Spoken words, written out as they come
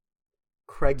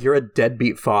Craig, you're a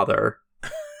deadbeat father.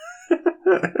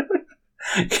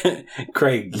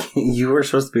 Craig, you were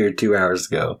supposed to be here 2 hours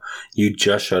ago. You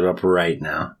just showed up right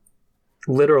now.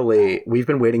 Literally, we've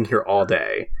been waiting here all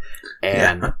day.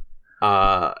 And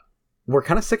we're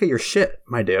kind of sick of your shit,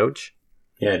 my doge.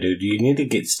 Yeah, dude, you need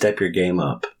to step your game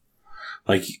up.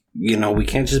 Like, we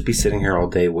can't just be sitting here all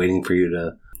day waiting for you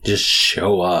to just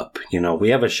show up. We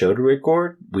have a show to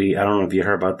record. I don't know if you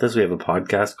heard about this. We have a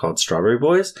podcast called Strawberry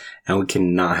Boys, and we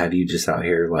cannot have you just out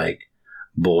here, like,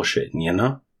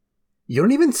 bullshitting, You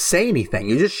don't even say anything.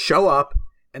 You just show up,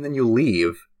 and then you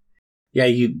leave. Yeah,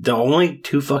 the only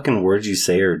 2 fucking words you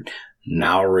say are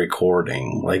now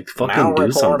recording. Like, fucking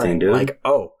do something, dude. Like,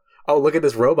 oh, look at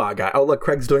this robot guy. Oh, look,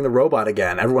 Craig's doing the robot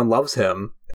again. Everyone loves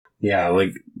him. Yeah,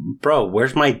 like, bro,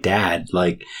 where's my dad?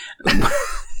 Like,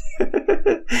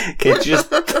 can't you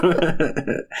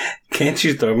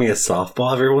throw me a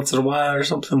softball every once in a while or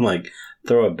something? Like,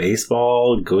 throw a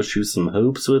baseball, go shoot some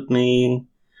hoops with me.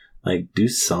 Like, do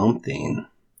something.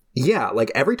 Yeah, like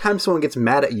every time someone gets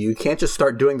mad at you, you can't just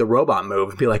start doing the robot move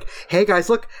and be like, hey guys,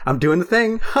 look, I'm doing the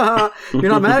thing. You're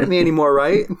not mad at me anymore,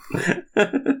 right?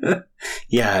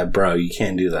 Yeah, bro, you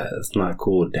can't do that. It's not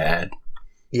cool, Dad.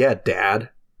 Yeah,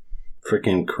 Dad.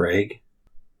 Freaking Craig.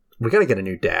 We gotta get a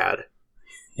new dad.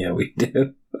 Yeah, we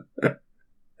do.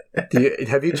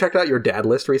 Have you checked out your dad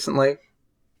list recently?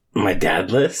 My dad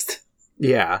list?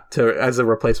 Yeah, as a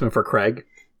replacement for Craig.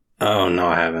 Oh, no,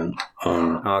 I haven't.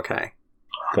 Okay.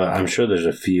 But I'm sure there's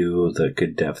a few that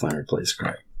could definitely replace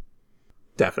Craig.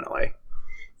 Definitely.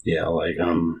 Yeah, like,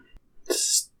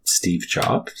 Steve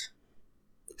Jobs?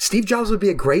 Steve Jobs would be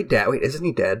a great dad. Wait, isn't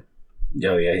he dead?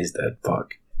 Oh, yeah, he's dead.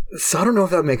 Fuck. So I don't know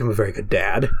if that would make him a very good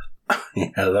dad. Yeah,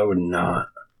 that would not.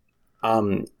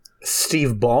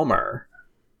 Steve Ballmer.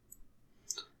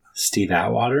 Steve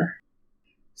Atwater?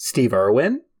 Steve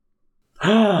Irwin?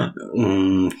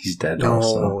 He's dead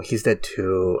also. No, he's dead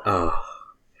too. Oh.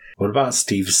 What about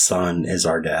Steve's son is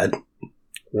our dad?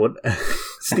 What?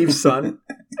 Steve's son?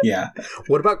 Yeah.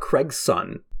 What about Craig's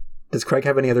son? Does Craig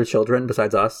have any other children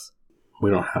besides us? We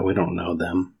don't know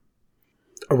them.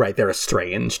 Oh, right, they're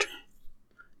estranged.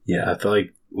 Yeah, I feel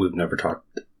like we've never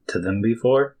talked to them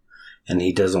before, and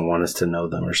he doesn't want us to know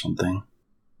them or something.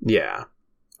 Yeah.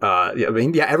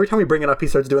 Every time we bring it up, he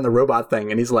starts doing the robot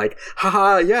thing, and he's like,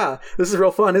 haha, yeah, this is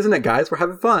real fun, isn't it, guys? We're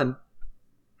having fun.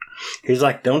 He's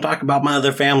like, don't talk about my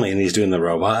other family, and he's doing the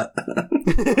robot.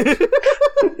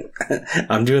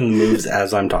 I'm doing the moves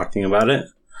as I'm talking about it.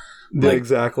 Like,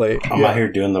 exactly. I'm out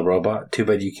here doing the robot. Too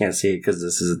bad you can't see it because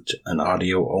this is an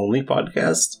audio-only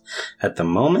podcast at the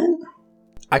moment.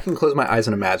 I can close my eyes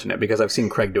and imagine it because I've seen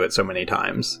Craig do it so many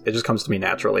times. It just comes to me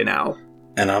naturally now.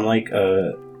 And I'm like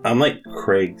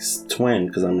Craig's twin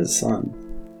because I'm his son.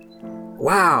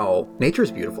 Wow.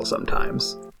 Nature's beautiful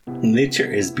sometimes.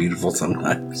 Nature is beautiful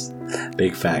sometimes.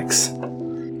 Big facts.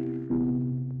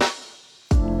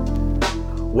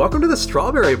 Welcome to the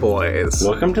Strawberry Boys.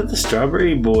 Welcome to the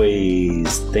Strawberry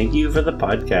Boys. Thank you for the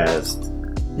podcast.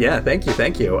 Yeah, thank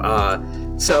you.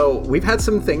 So we've had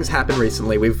some things happen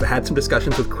recently. We've had some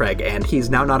discussions with Craig, and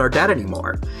he's now not our dad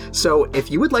anymore. So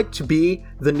if you would like to be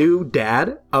the new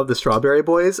dad of the Strawberry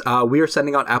Boys, we are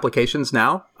sending out applications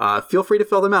now. Feel free to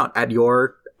fill them out at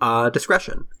your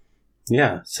discretion.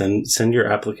 Yeah, send your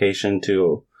application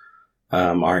to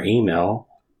our email.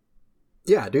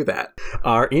 Yeah, do that.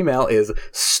 Our email is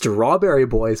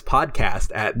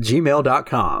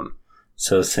strawberryboyspodcast@gmail.com.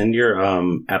 So send your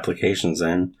applications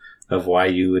in of why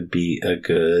you would be a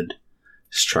good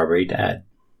strawberry dad.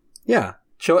 Yeah,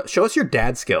 show us your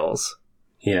dad skills.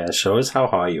 Yeah, show us how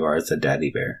hot you are as a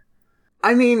daddy bear.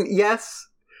 I mean, yes.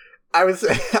 I was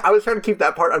trying to keep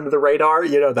that part under the radar.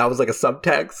 That was like a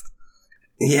subtext.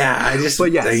 Yeah,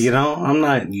 but yes. I'm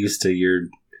not used to your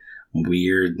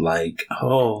weird, like,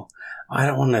 oh, I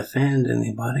don't want to offend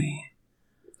anybody.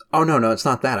 Oh, no, it's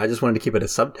not that. I just wanted to keep it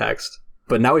as subtext.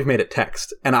 But now we've made it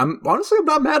text. And I'm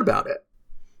not mad about it.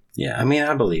 Yeah, I mean,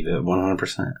 I believe it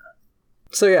 100%.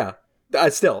 So, yeah,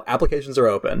 still, applications are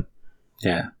open.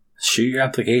 Yeah. Shoot your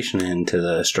application into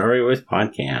the Strawberry Boys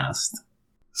podcast.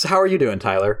 So how are you doing,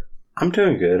 Tyler? I'm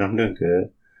doing good.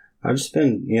 I've just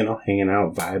been, hanging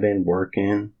out, vibing,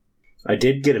 working. I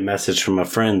did get a message from a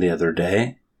friend the other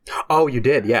day. Oh, you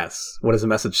did? Yes. What does the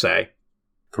message say?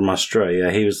 From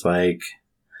Australia. He was like,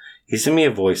 he sent me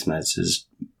a voice message.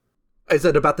 Is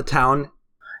it about the town?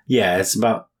 Yeah, it's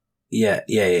about, yeah.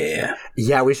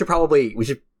 Yeah, we should probably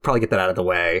get that out of the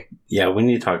way. Yeah, we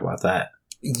need to talk about that.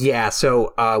 Yeah,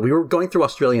 so we were going through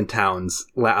Australian towns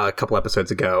a couple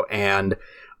episodes ago, and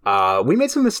we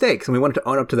made some mistakes, and we wanted to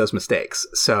own up to those mistakes.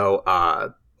 So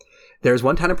There's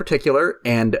one town in particular,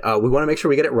 and we want to make sure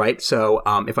we get it right. So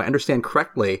if I understand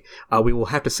correctly, we will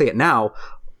have to say it now.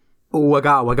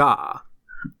 Wagah Wagah.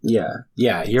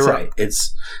 Yeah, you're right.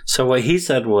 So what he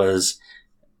said was,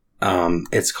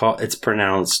 it's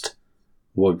pronounced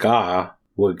Wagah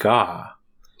Wagah,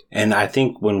 and I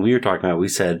think when we were talking about it, we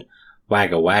said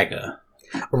Wagga Wagga.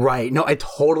 Right. No, I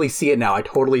totally see it now. I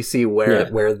totally see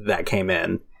where that came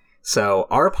in. So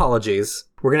our apologies.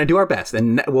 We're going to do our best,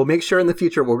 and we'll make sure in the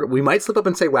future we might slip up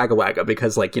and say Wagga Wagga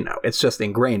because, like, you know, it's just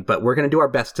ingrained, but we're going to do our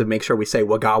best to make sure we say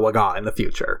Wagah Wagah in the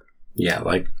future. Yeah,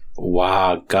 like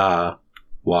Wagah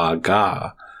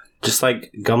Wagah. Just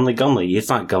like Gumly Gumly. It's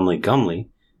not Gumly Gumly.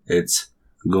 It's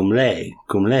Gumle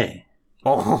Gumle.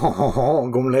 Oh,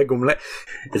 Gumle Gumle.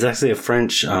 It's actually a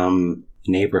French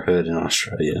neighborhood in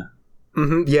Australia.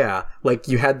 Mm-hmm, yeah, like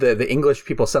you had the English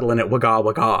people settle in at Wagah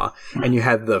Wagah, and you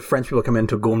had the French people come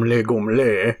into Gumle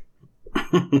Gumle.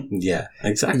 Yeah,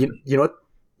 exactly. You know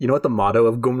what the motto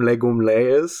of Gumle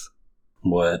Gumle is?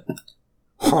 What?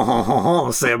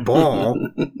 C'est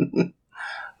bon.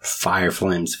 Fire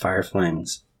flames, fire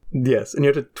flames. Yes, and you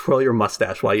have to twirl your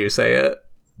mustache while you say it.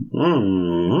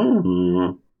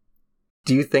 Mm-hmm.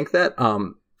 Do you think that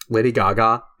Lady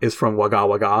Gaga is from Wagah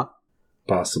Wagah?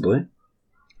 Possibly.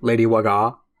 Lady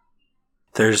Wagah?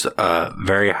 There's a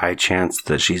very high chance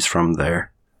that she's from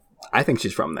there. I think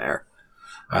she's from there.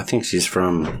 I think she's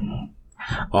from...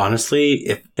 Honestly,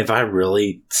 if I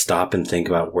really stop and think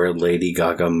about where Lady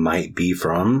Gaga might be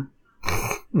from,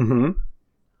 mm-hmm.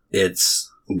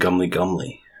 It's Gumly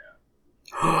Gumly.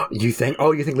 You think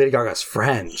Lady Gaga's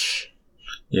French?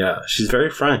 Yeah, she's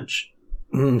very French.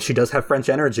 She does have French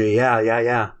energy. Yeah.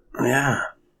 Yeah.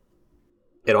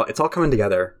 It's all coming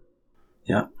together.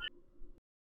 Yeah.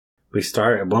 We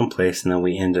start at one place and then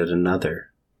we end at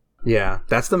another. Yeah,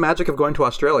 that's the magic of going to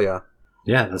Australia.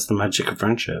 Yeah, that's the magic of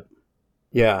friendship.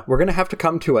 Yeah, we're going to have to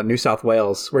come to New South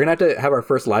Wales. We're going to have our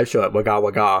first live show at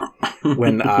Wagah Wagah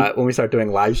when we start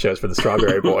doing live shows for the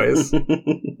Strawberry Boys.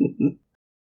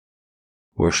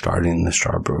 We're starting the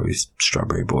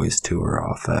Strawberry Boys tour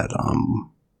off at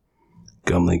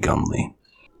Gumly Gumly.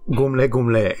 Gumle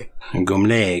Gumle.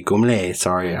 Gumle Gumle.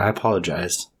 Sorry, I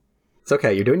apologize. It's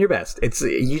okay. You're doing your best.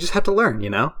 You just have to learn, you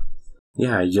know?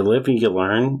 Yeah, you live and you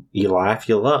learn. You laugh,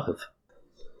 you love.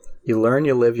 You learn,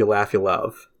 you live, you laugh, you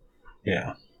love.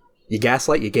 Yeah. You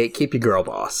gaslight, you gatekeep, you girl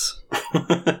boss.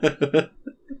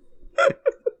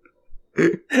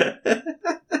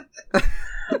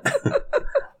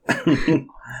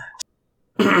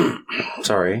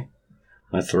 Sorry.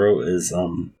 My throat is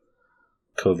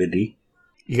COVID-y.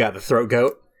 You got the throat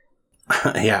goat?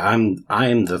 Yeah, I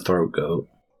am the throat goat.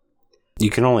 You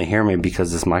can only hear me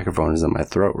because this microphone is in my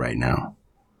throat right now.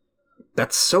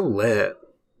 That's so lit.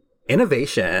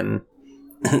 Innovation.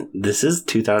 This is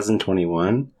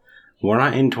 2021. We're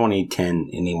not in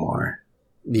 2010 anymore.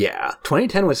 Yeah,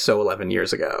 2010 was so 11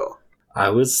 years ago. I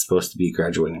was supposed to be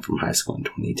graduating from high school in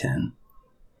 2010.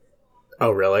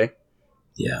 Oh, really?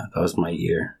 Yeah, that was my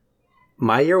year.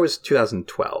 My year was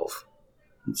 2012.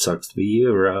 It sucks to be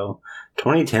you, bro.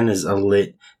 2010 is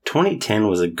 2010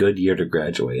 was a good year to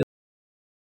graduate.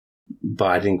 But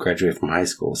I didn't graduate from high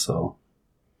school, so...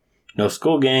 No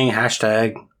school gang,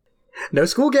 hashtag. No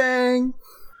school gang!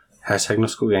 Hashtag no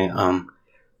school gang.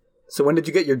 So when did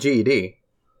you get your GED?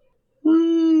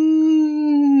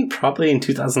 Probably in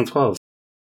 2012.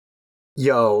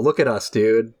 Yo, look at us,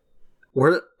 dude.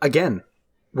 We're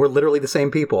literally the same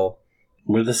people.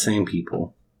 We're the same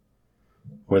people.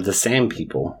 We're the Sam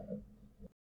people.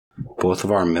 Both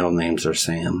of our middle names are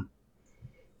Sam.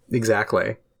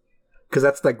 Exactly. Because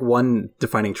that's like one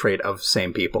defining trait of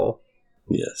same people.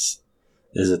 Yes.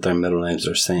 Is that their middle names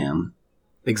are Sam.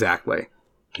 Exactly.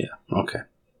 Yeah, okay.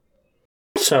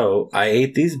 So, I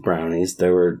ate these brownies. They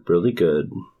were really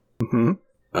good. Mm-hmm.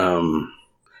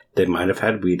 They might have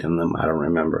had weed in them. I don't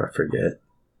remember. I forget.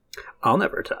 I'll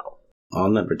never tell. I'll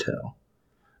never tell.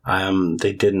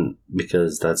 They didn't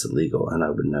because that's illegal and I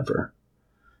would never.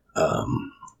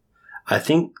 I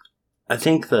think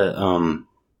that,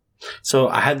 so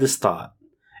I had this thought,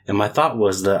 and my thought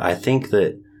was that I think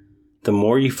that the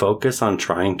more you focus on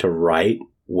trying to write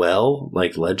well,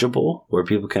 like legible, where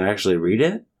people can actually read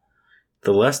it,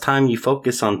 the less time you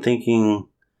focus on thinking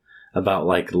about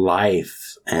like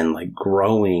life and like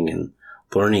growing and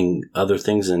learning other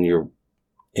things in your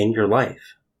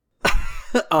life.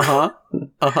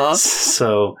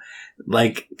 So,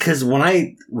 like, because when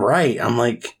I write, I'm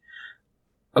like,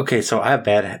 okay, so I have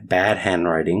bad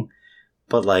handwriting,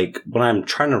 but like when I'm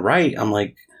trying to write, I'm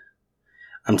like,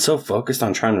 I'm so focused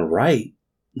on trying to write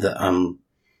that I'm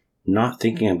not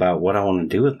thinking about what I want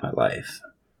to do with my life.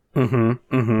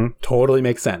 Totally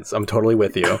makes sense. I'm totally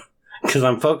with you. Because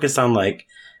I'm focused on, like,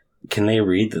 can they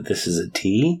read that this is a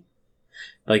T?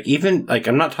 Like, even, like,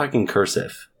 I'm not talking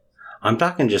cursive. I'm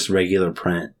talking just regular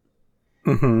print.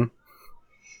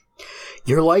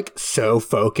 You're, like, so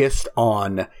focused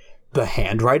on the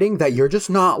handwriting that you're just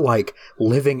not, like,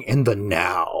 living in the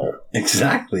now.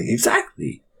 Exactly.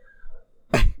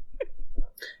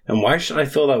 And why should I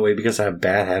feel that way? Because I have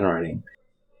bad handwriting.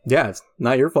 Yeah, it's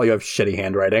not your fault you have shitty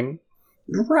handwriting.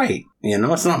 Right. You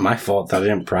know, it's not my fault that I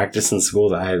didn't practice in school,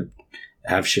 that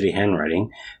I have shitty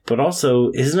handwriting. But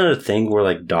also, isn't it a thing where,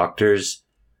 like, doctors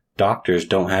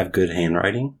don't have good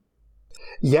handwriting?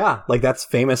 Yeah, like, that's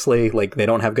famously, like, they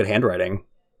don't have good handwriting.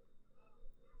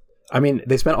 I mean,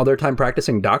 they spent all their time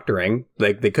practicing doctoring.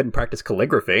 Like, they couldn't practice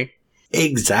calligraphy.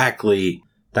 Exactly.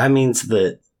 That means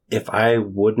that if I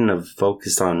wouldn't have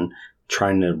focused on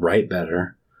trying to write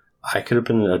better, I could have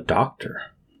been a doctor.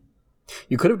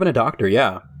 You could have been a doctor,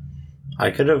 yeah.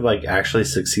 I could have, like, actually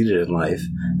succeeded in life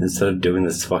instead of doing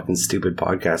this fucking stupid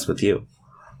podcast with you.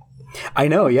 I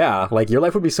know, yeah. Like, your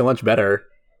life would be so much better.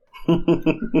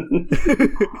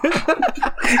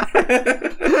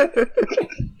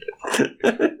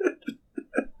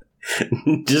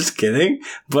 Just kidding.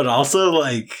 But also,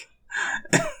 like...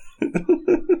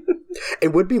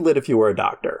 It would be lit if you were a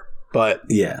doctor, but...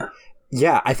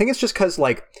 Yeah, I think it's just because,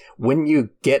 like, when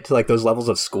you get to, like, those levels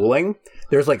of schooling,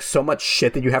 there's, like, so much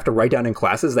shit that you have to write down in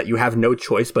classes that you have no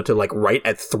choice but to, like, write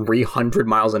at 300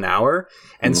 miles an hour.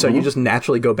 And so you just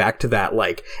naturally go back to that,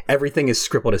 like, everything is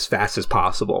scribbled as fast as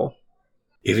possible.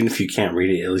 Even if you can't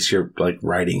read it, at least you're, like,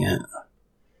 writing it.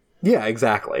 Yeah,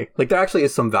 exactly. Like, there actually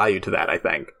is some value to that, I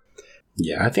think.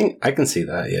 Yeah, I think I can see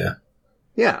that, yeah.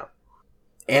 Yeah.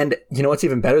 And you know what's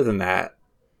even better than that?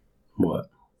 What?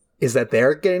 Is that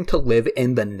they're getting to live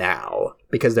in the now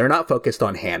because they're not focused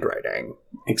on handwriting.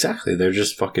 Exactly. They're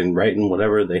just fucking writing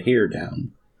whatever they hear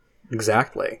down.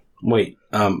 Exactly. Wait,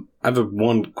 I have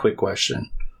one quick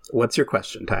question. What's your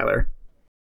question, Tyler?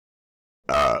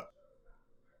 Was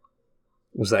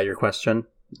that your question?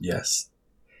 Yes.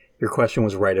 Your question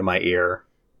was right in my ear.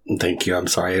 Thank you. I'm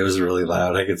sorry. It was really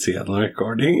loud. I could see it on the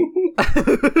recording.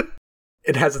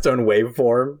 It has its own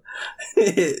waveform.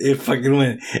 It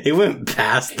fucking went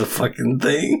past the fucking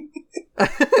thing.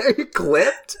 It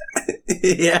clipped?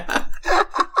 Yeah.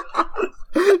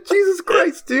 Jesus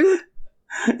Christ, dude.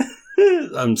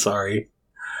 I'm sorry.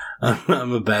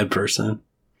 I'm a bad person.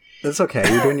 That's okay.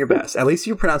 You're doing your best. At least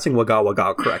you're pronouncing Wagga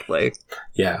Wagga correctly.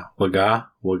 Yeah. Wagga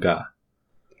Wagga.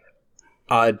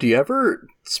 Do you ever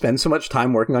spend so much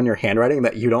time working on your handwriting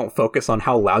that you don't focus on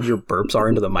how loud your burps are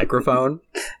into the microphone?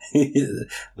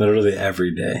 Literally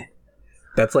every day.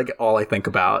 That's like all I think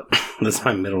about. That's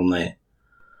my middle name.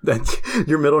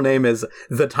 Your middle name is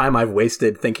the time I've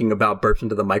wasted thinking about burps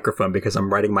into the microphone because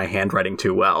I'm writing my handwriting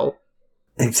too well.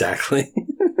 Exactly.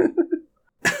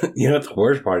 You know what the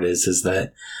worst part is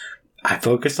that I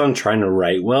focused on trying to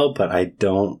write well, but I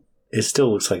don't. It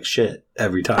still looks like shit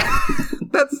every time.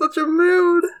 That's such a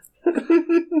mood.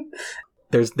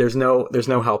 There's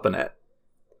no helping it.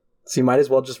 So you might as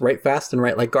well just write fast and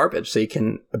write like garbage so you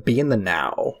can be in the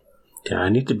now. Yeah, I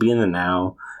need to be in the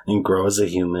now and grow as a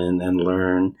human and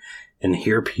learn and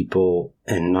hear people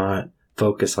and not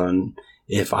focus on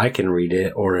if I can read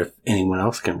it or if anyone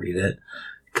else can read it.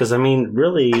 Because, I mean,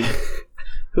 really,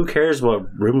 who cares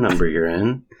what room number you're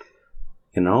in?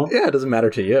 You know? Yeah, it doesn't matter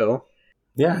to you.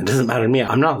 Yeah, it doesn't matter to me.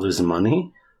 I'm not losing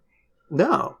money.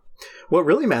 No. What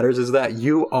really matters is that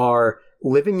you are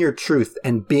living your truth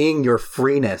and being your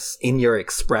freeness in your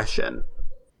expression.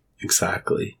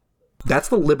 Exactly. That's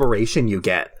the liberation you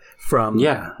get from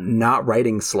not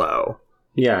writing slow.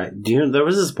 Yeah. Do you know, there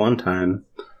was this one time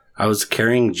I was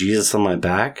carrying Jesus on my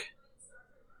back.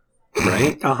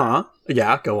 Right? Uh-huh.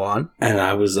 Yeah, go on. And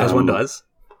I was... As one does.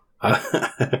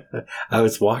 I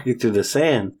was walking through the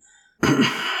sand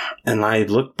and I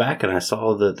looked back and I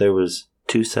saw that there was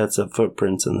 2 sets of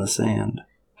footprints in the sand.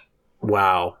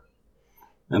 Wow.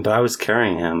 But I was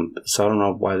carrying him, so I don't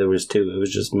know why there was 2. It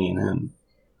was just me and him.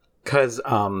 Because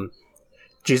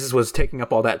Jesus was taking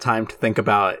up all that time to think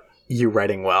about you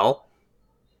writing well.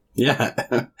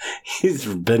 Yeah. He's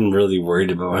been really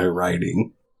worried about my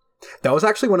writing. That was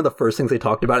actually one of the first things they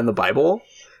talked about in the Bible.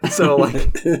 So,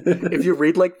 like, if you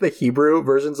read, like, the Hebrew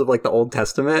versions of, like, the Old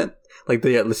Testament, like,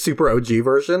 the super OG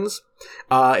versions,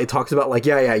 it talks about, like,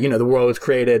 you know, the world was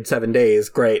created 7 days,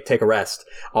 great, take a rest,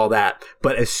 all that.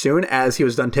 But as soon as he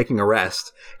was done taking a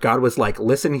rest, God was like,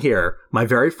 listen here, my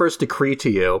very first decree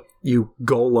to you, you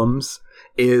golems,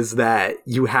 is that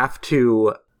you have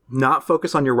to not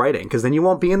focus on your writing, because then you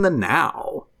won't be in the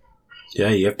now. Yeah,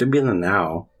 you have to be in the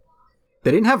now.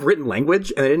 they didn't have written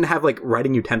language and they didn't have like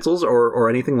writing utensils or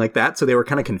anything like that. So they were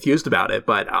kind of confused about it.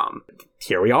 But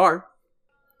here we are.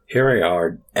 Here we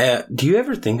are. Do you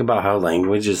ever think about how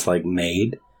language is like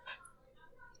made?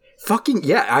 Fucking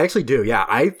yeah, I actually do. Yeah,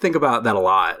 I think about that a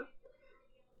lot.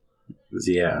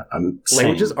 Yeah,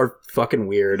 languages are fucking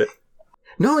weird.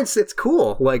 No, it's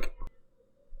cool. Like,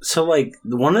 so like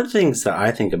one of the things that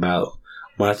I think about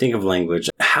when I think of language,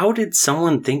 how did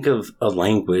someone think of a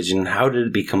language and how did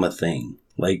it become a thing?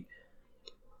 Like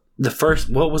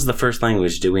what was the first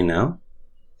language? Do we know?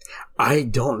 I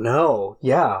don't know.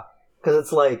 Yeah, because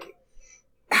it's like,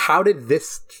 how did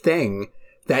this thing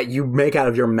that you make out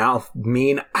of your mouth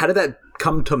mean? How did that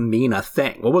come to mean a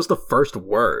thing? What was the first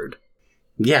word?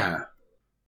 Yeah.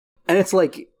 And it's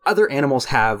like, other animals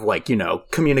have, like, you know,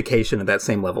 communication at that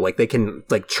same level. Like, they can,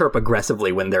 like, chirp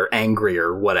aggressively when they're angry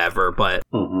or whatever. But,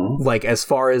 like, as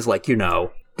far as, like, you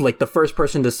know, like, the first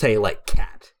person to say, like,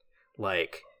 cat.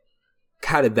 Like,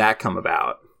 how did that come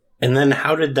about? And then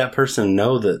how did that person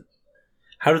know that...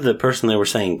 How did the person they were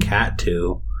saying cat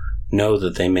to know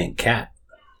that they meant cat?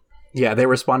 Yeah, they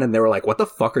responded and they were like, what the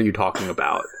fuck are you talking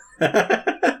about?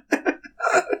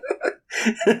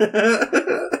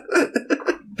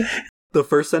 The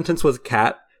first sentence was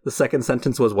cat. The second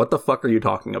sentence was, what the fuck are you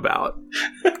talking about?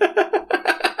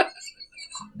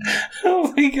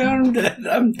 Oh my god, I'm dead.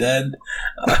 I'm dead.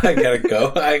 I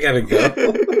gotta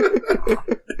go.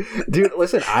 Dude,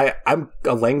 listen, I'm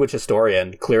a language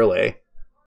historian, clearly.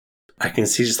 I can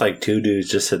see just like two dudes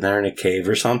just sitting there in a cave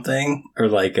or something, or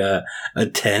like a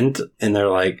tent, and they're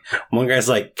like, one guy's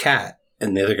like, cat,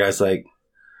 and the other guy's like,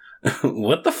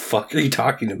 what the fuck are you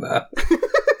talking about?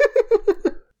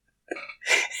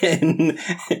 and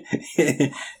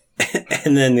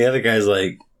then the other guy's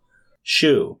like,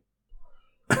 shoe.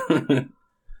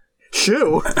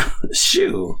 Shoe?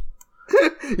 Shoe.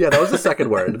 Yeah, that was the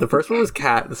second word. The first one was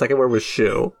cat, the second word was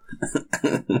shoe.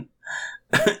 And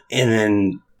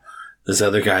then this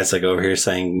other guy's like over here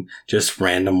saying just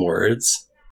random words,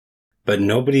 but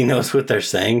nobody knows what they're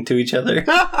saying to each other.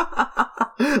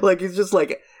 Like, he's just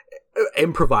like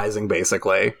improvising,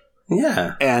 basically.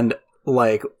 Yeah. And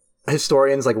like,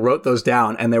 historians like wrote those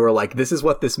down and they were like, this is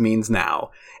what this means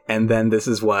now, and then this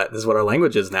is what our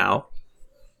language is now.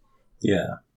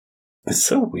 Yeah, it's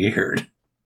so weird.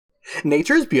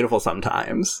 Nature is beautiful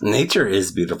sometimes. Nature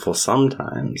is beautiful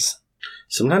sometimes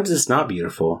it's not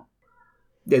beautiful.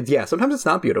 Yeah, sometimes it's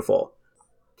not beautiful.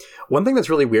 One thing that's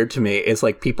really weird to me is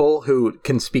like people who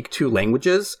can speak two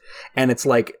languages, and it's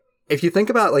like, if you think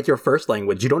about like your first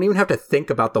language, you don't even have to think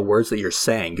about the words that you're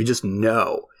saying, you just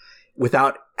know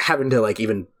without having to like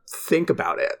even think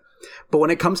about it. But when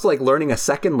it comes to like learning a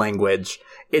second language,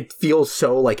 it feels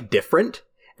so like different,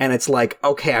 and it's like,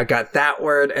 okay, I got that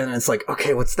word, and it's like,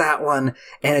 okay, what's that one?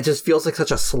 And it just feels like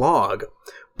such a slog.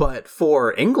 But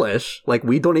for English, like,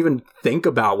 we don't even think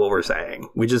about what we're saying,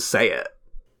 we just say it.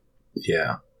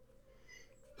 Yeah,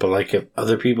 but like if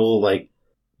other people like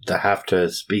that have to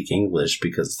speak English,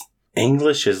 because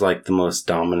English is like the most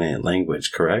dominant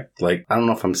language, correct? Like, I don't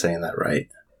know if I'm saying that right.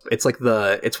 It's like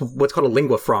it's what's called a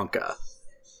lingua franca.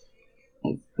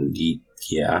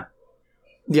 Yeah.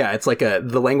 Yeah, it's like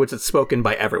the language that's spoken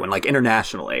by everyone, like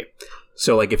internationally.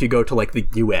 So like if you go to like the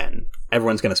UN,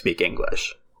 everyone's going to speak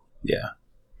English. Yeah.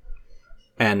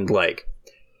 And like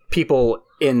people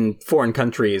in foreign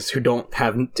countries who don't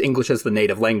have English as the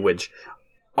native language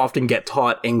often get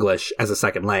taught English as a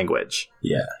second language.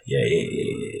 Yeah.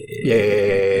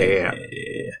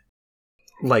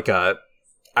 Like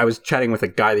I was chatting with a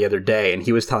guy the other day, and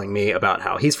he was telling me about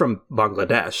how he's from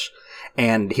Bangladesh,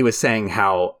 and he was saying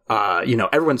how, you know,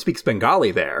 everyone speaks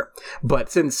Bengali there,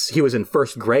 but since he was in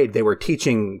first grade, they were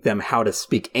teaching them how to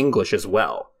speak English as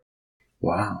well.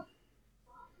 Wow.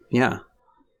 Yeah.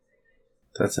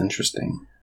 That's interesting.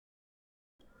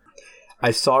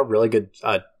 I saw a really good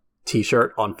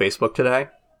t-shirt on Facebook today.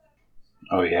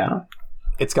 Oh, yeah?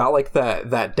 It's got like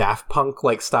that Daft Punk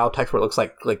like style text where it looks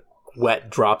like wet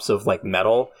drops of like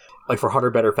metal, like for harder,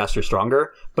 better, faster,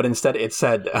 stronger, but instead it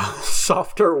said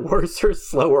softer, worser,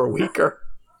 slower, weaker.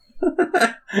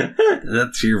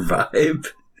 That's your vibe.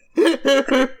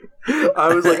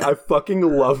 I was like, I fucking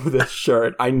love this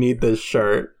shirt. I need this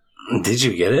shirt. Did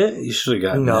you get it? You should have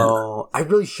gotten it. No, I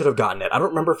really should have gotten it. I don't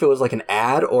remember if it was like an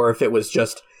ad or if it was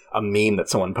just a meme that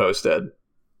someone posted.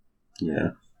 Yeah.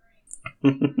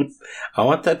 I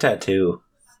want that tattoo.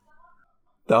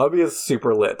 That would be a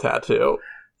super lit tattoo.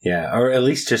 Yeah, or at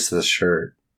least just the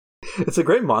shirt. It's a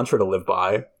great mantra to live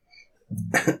by.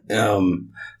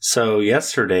 So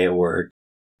yesterday at work,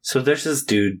 so there's this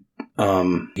dude,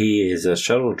 he is a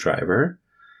shuttle driver,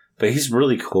 But he's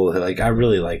really cool. Like, I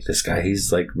really like this guy.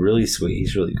 He's, like, really sweet.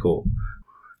 He's really cool.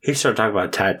 He started talking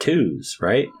about tattoos,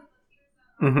 right?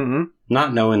 Mm-hmm.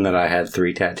 Not knowing that I had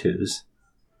 3 tattoos.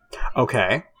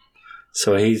 Okay.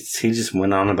 So he just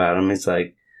went on about him. He's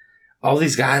like, all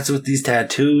these guys with these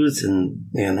tattoos and,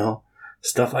 you know,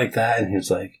 stuff like that. And he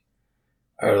was like,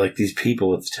 or like these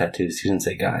people with tattoos. He didn't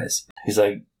say guys. He's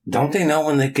like, don't they know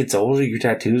when it gets older, your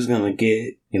tattoo's going to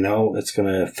get, you know, it's going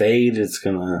to fade. It's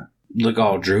going to look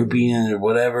all droopy and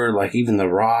whatever, like even The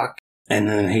Rock. And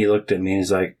then he looked at me and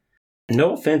he's like,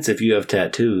 no offense if you have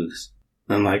tattoos.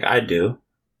 I'm like, I do.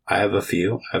 I have a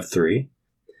few. I have 3.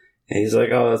 And he's like,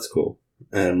 oh, that's cool.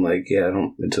 And I'm like, yeah,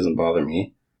 it doesn't bother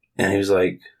me. And he was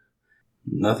like,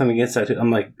 nothing against tattoos.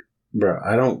 I'm like, bro,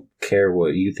 I don't care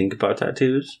what you think about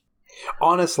tattoos.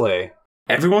 Honestly.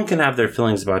 Everyone can have their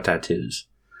feelings about tattoos.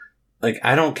 Like,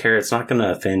 I don't care. It's not going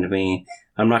to offend me.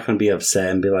 I'm not going to be upset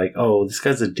and be like, oh, this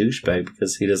guy's a douchebag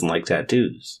because he doesn't like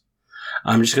tattoos.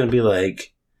 I'm just going to be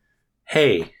like,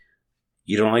 hey,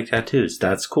 you don't like tattoos.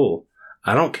 That's cool.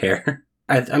 I don't care.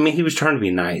 I mean, he was trying to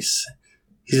be nice.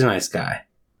 He's a nice guy.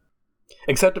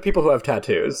 Except to people who have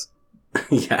tattoos.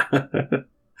 Yeah.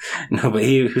 No, but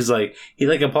he was like, he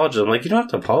apologized. I'm like, you don't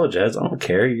have to apologize. I don't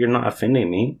care. You're not offending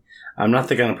me. I'm not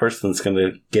the kind of person that's going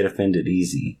to get offended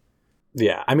easy.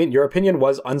 Yeah, I mean, your opinion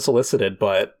was unsolicited,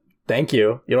 but thank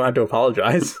you. You don't have to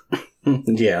apologize.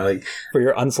 Yeah, like, for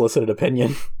your unsolicited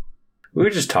opinion. We were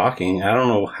just talking. I don't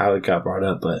know how it got brought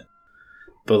up, but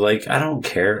like, I don't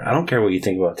care. I don't care what you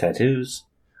think about tattoos.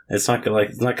 It's not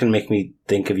gonna make me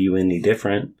think of you any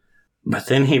different. But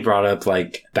then he brought up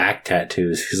like back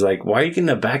tattoos. He's like, why are you getting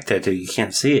a back tattoo? You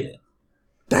can't see it.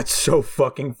 That's so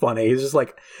fucking funny. He's just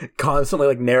like constantly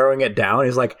like narrowing it down.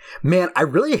 He's like, man, I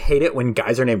really hate it when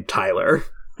guys are named Tyler.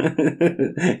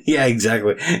 Yeah,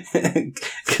 exactly.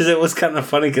 Because it was kind of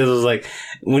funny because it was like,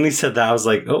 when he said that, I was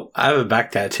like, oh, I have a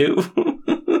back tattoo.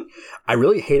 I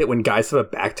really hate it when guys have a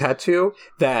back tattoo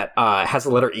that has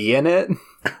the letter E in it.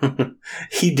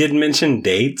 He did mention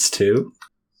dates too.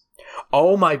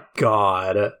 Oh my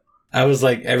god. I was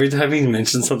like, every time he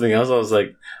mentioned something else, I was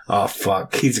like, oh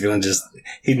fuck, he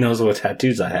knows what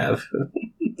tattoos I have.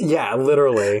 Yeah,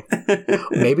 literally.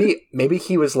 Maybe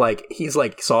he's like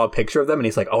saw a picture of them and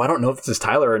he's like, oh, I don't know if this is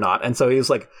Tyler or not. And so he was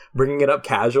like bringing it up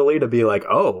casually to be like,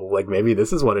 oh, like maybe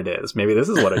this is what it is. Maybe this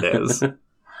is what it is.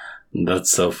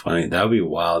 That's so funny. That would be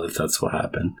wild if that's what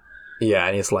happened. Yeah,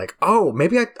 and he's like, oh,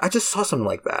 maybe I just saw something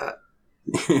like that.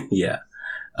 Yeah.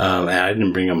 And I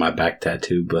didn't bring up my back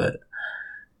tattoo, but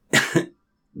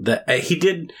he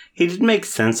did make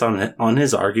sense on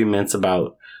his arguments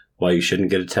about why you shouldn't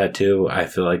get a tattoo. I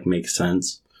feel like makes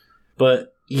sense.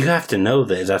 But you have to know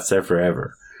that that's there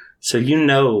forever. So you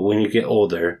know when you get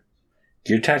older,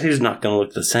 your tattoo's not going to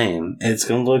look the same. It's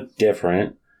going to look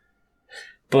different.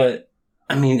 But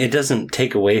I mean, it doesn't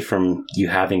take away from you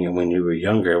having it when you were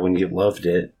younger, when you loved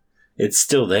it. It's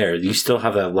still there. You still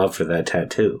have that love for that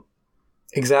tattoo.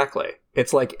 Exactly.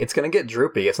 It's like, it's going to get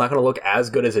droopy. It's not going to look as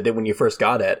good as it did when you first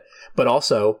got it. But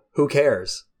also, who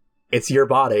cares? It's your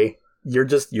body. You're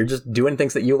just doing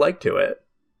things that you like to it.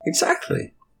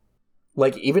 Exactly.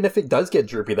 Like, even if it does get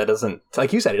droopy, that doesn't,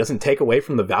 like you said, it doesn't take away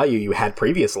from the value you had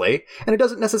previously. And it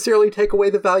doesn't necessarily take away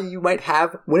the value you might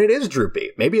have when it is droopy.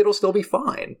 Maybe it'll still be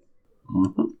fine.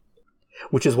 Mm-hmm.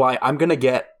 Which is why I'm going to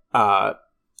get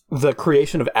the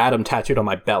creation of Adam tattooed on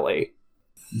my belly.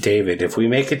 David, if we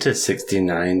make it to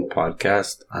 69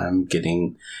 podcast, I'm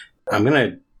going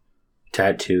to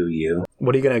tattoo you.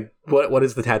 What are you going to, what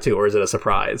is the tattoo, or is it a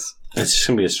surprise? It's just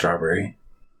going to be a strawberry.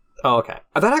 Oh, okay.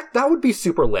 That would be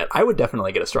super lit. I would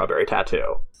definitely get a strawberry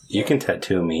tattoo. You can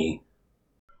tattoo me.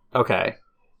 Okay.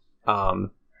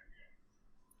 I'm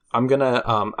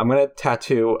gonna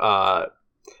tattoo a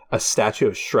statue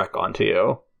of Shrek onto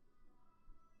you.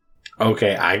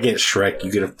 Okay, I get Shrek,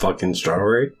 you get a fucking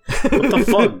strawberry? What the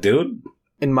fuck, dude?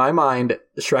 In my mind,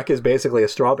 Shrek is basically a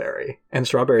strawberry, and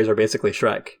strawberries are basically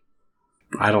Shrek.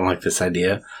 I don't like this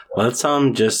idea. Let's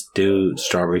just do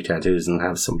strawberry tattoos and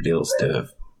have somebody else do it.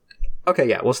 Okay,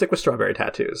 yeah, we'll stick with strawberry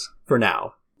tattoos for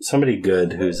now. Somebody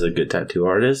good who's a good tattoo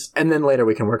artist. And then later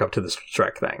we can work up to the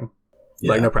Shrek thing.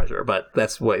 Yeah. Like, no pressure, but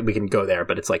that's what we can go there,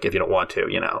 but it's like, if you don't want to,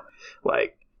 you know,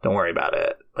 like, don't worry about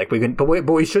it. Like, we can, but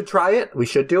we should try it. We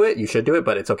should do it. You should do it,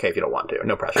 but it's okay if you don't want to.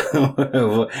 No pressure.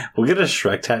 We'll get a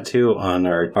Shrek tattoo on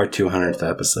our 200th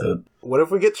episode. What if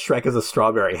we get Shrek as a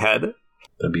strawberry head?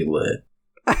 That'd be lit.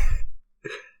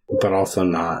 But also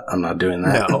not. I'm not doing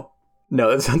that. No,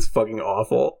 that sounds fucking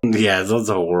awful. Yeah, it sounds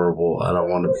horrible. I don't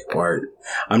want to be part.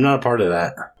 I'm not a part of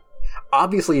that.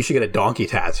 Obviously, you should get a donkey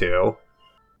tattoo.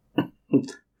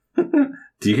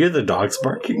 Do you hear the dogs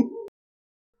barking?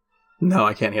 No,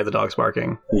 I can't hear the dogs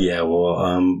barking. Yeah,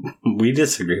 well, we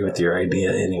disagree with your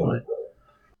idea anyway.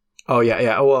 Oh,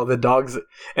 yeah. Well, the dogs...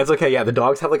 It's okay, yeah, the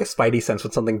dogs have like a spidey sense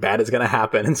when something bad is going to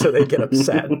happen, and so they get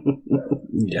upset.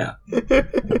 Yeah.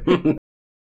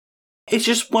 It's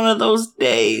just one of those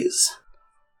days.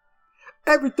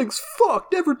 Everything's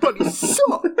fucked. Everybody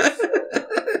sucks.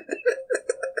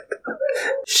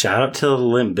 Shout out to the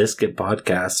Limp Bizkit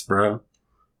podcast, bro.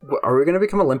 Are we going to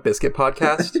become a Limp Bizkit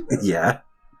podcast? Yeah.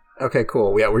 Okay,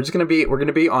 cool. Yeah, we're going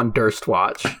to be on Durst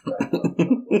Watch.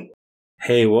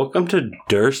 Hey, welcome to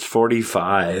Durst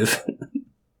 45.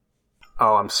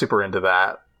 Oh, I'm super into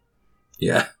that.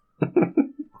 Yeah.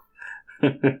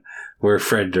 Where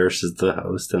Fred Durst is the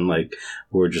host, and like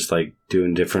we're just like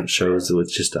doing different shows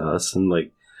with just us, and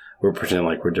like we're pretending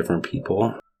like we're different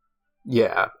people.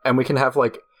 Yeah, and we can have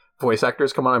like voice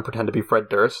actors come on and pretend to be Fred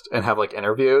Durst and have like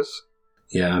interviews.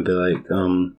 Yeah, I'd be like,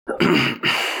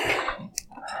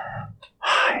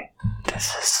 hi,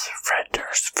 this is Fred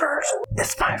Durst first.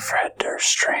 It's my Fred Durst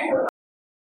stream.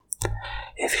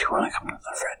 If you want to come to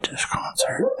the Fred Durst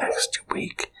concert next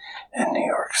week in New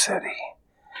York City,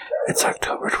 it's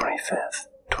October 25th,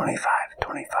 25.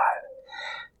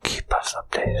 Keep us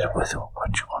updated with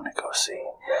what you want to go see.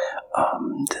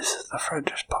 This is the Fred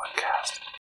Durst podcast.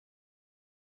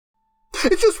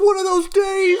 It's just one of those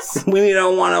days. We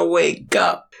don't want to wake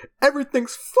up.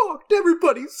 Everything's fucked.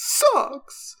 Everybody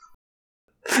sucks.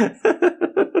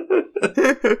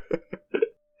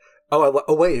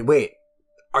 Wait.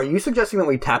 Are you suggesting that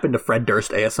we tap into Fred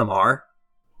Durst ASMR?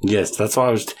 Yes, that's why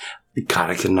I was... God,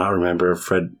 I could not remember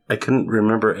Fred. I couldn't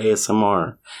remember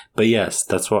ASMR. But yes,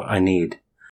 that's what I need.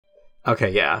 Okay,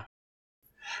 yeah.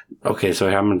 Okay, so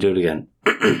I'm going to do it again.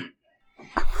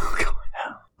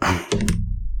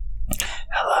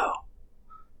 Hello.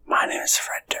 My name is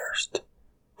Fred Durst.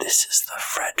 This is the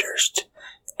Fred Durst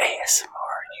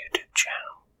ASMR YouTube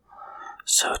channel.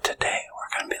 So today we're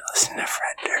going to be listening to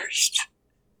Fred Durst.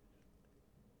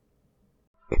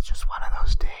 It's just one of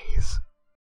those days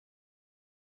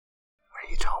where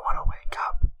you don't want to wake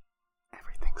up.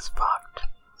 Everything's fucked.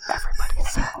 Everybody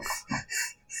sucks.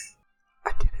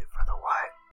 I did it for the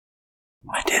what?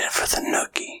 I did it for the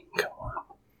nookie. Come on.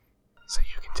 So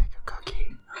you can take a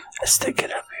cookie. Let's stick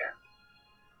it up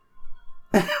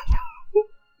here.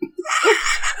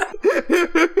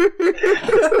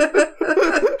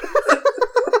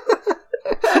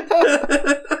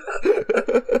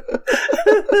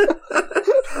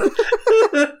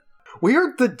 We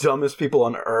are the dumbest people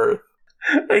on earth.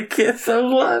 I can't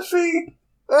stop laughing.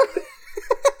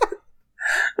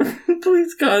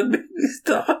 Please, God, make me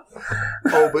stop.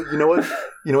 Oh, but you know what?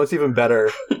 You know what's even better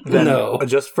than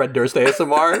just Fred Durst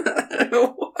ASMR?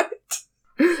 What?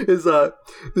 Is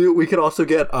we could also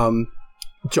get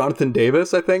Jonathan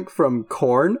Davis, I think, from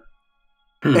Korn.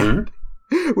 Mm-hmm.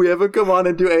 We have him come on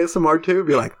and do ASMR too.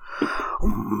 Be like,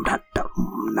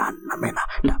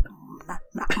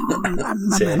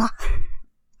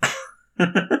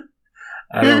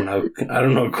 I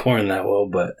don't know Korn that well,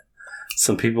 but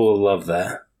some people will love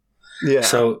that. Yeah.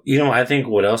 So, I think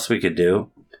what else we could do?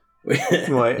 Wait,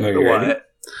 what?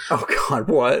 Oh God,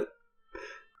 what?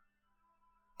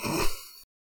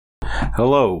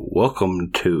 Hello,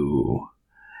 welcome to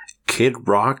Kid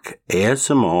Rock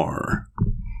ASMR.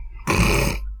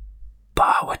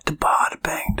 Ba with the ba da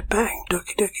bang da bang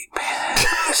dookie dookie.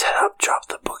 Set up, drop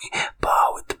the boogie.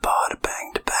 Ba with the ba da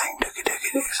bang da bang dookie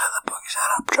dookie dookie. Set the boogie, set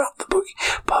up, drop the boogie.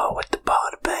 Ba with the ba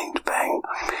da bang da bang.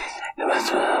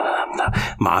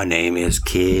 My name is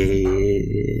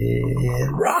Kid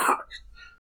Rock.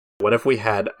 What if we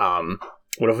had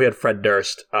Fred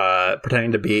Durst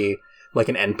pretending to be like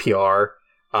an NPR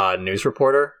news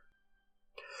reporter?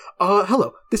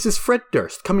 Hello, this is Fred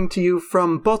Durst coming to you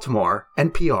from Baltimore,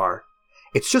 NPR.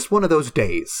 It's just one of those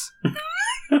days.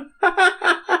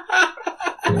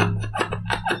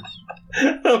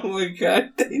 Oh my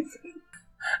God, David.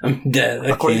 I'm dead.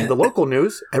 According to the local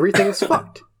news, everything's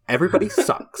fucked. Everybody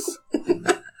sucks.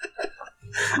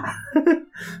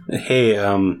 Hey,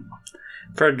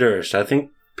 Fred Durst, I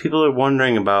think people are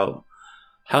wondering about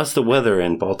how's the weather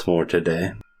in Baltimore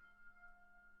today?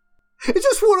 It's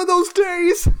just one of those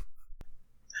days.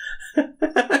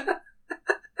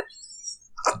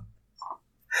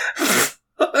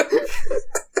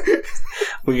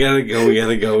 We gotta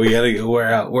go. We're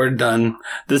out. We're done.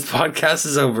 This podcast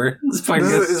is over. This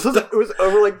it was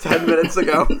over like 10 minutes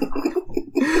ago.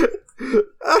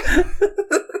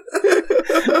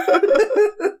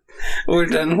 We're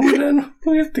done.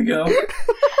 We have to go.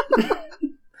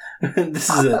 This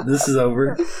is it. This is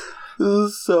over.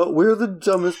 We're the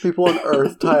dumbest people on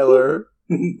earth, Tyler.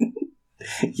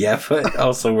 Yeah, but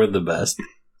also we're the best.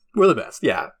 We're the best.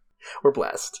 Yeah, we're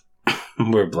blessed.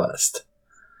 We're blessed.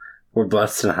 We're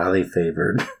blessed and highly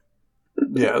favored.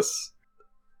 Yes.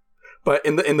 But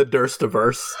in the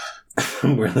Durstiverse.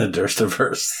 We're in the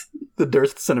Durstiverse. The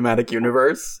Durst cinematic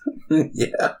universe.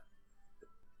 Yeah.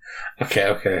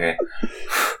 Okay.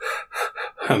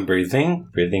 I'm breathing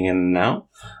in and out.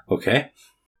 Okay.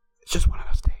 It's just one of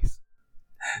those days.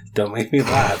 Don't make me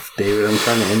laugh, David. I'm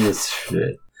trying to end this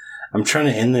shit. I'm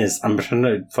trying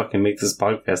to fucking make this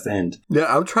podcast end. Yeah,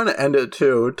 I'm trying to end it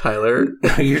too, Tyler.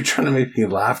 You're trying to make me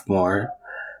laugh more.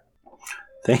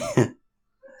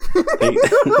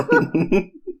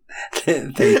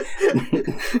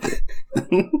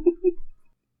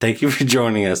 Thank you for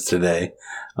joining us today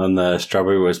on the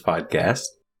Strawberry Wars podcast.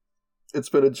 It's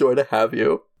been a joy to have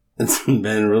you. It's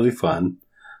been really fun.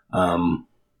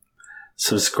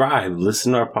 Subscribe,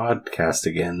 listen to our podcast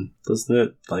again. Listen to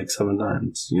it like 7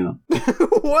 times,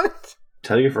 What?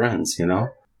 Tell your friends,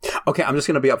 Okay, I'm just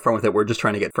going to be upfront with it. We're just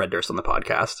trying to get Fred Durst on the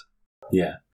podcast.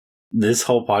 Yeah. This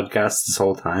whole podcast, this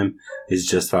whole time, is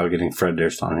just about getting Fred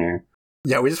Durst on here.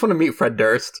 Yeah, we just want to meet Fred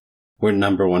Durst. We're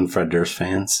 #1 Fred Durst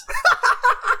fans.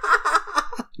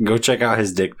 Go check out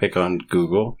his dick pic on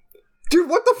Google. Dude,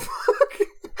 what the fuck?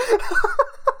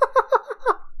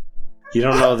 You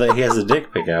don't know that he has a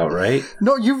dick pic out, right?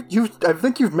 No, I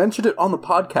think you've mentioned it on the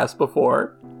podcast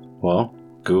before. Well,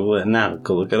 Google it now.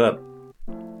 Go look it up.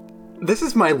 This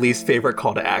is my least favorite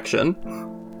call to action.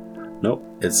 Nope,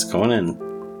 it's going in.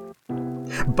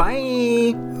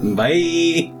 Bye!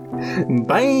 Bye!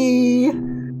 Bye!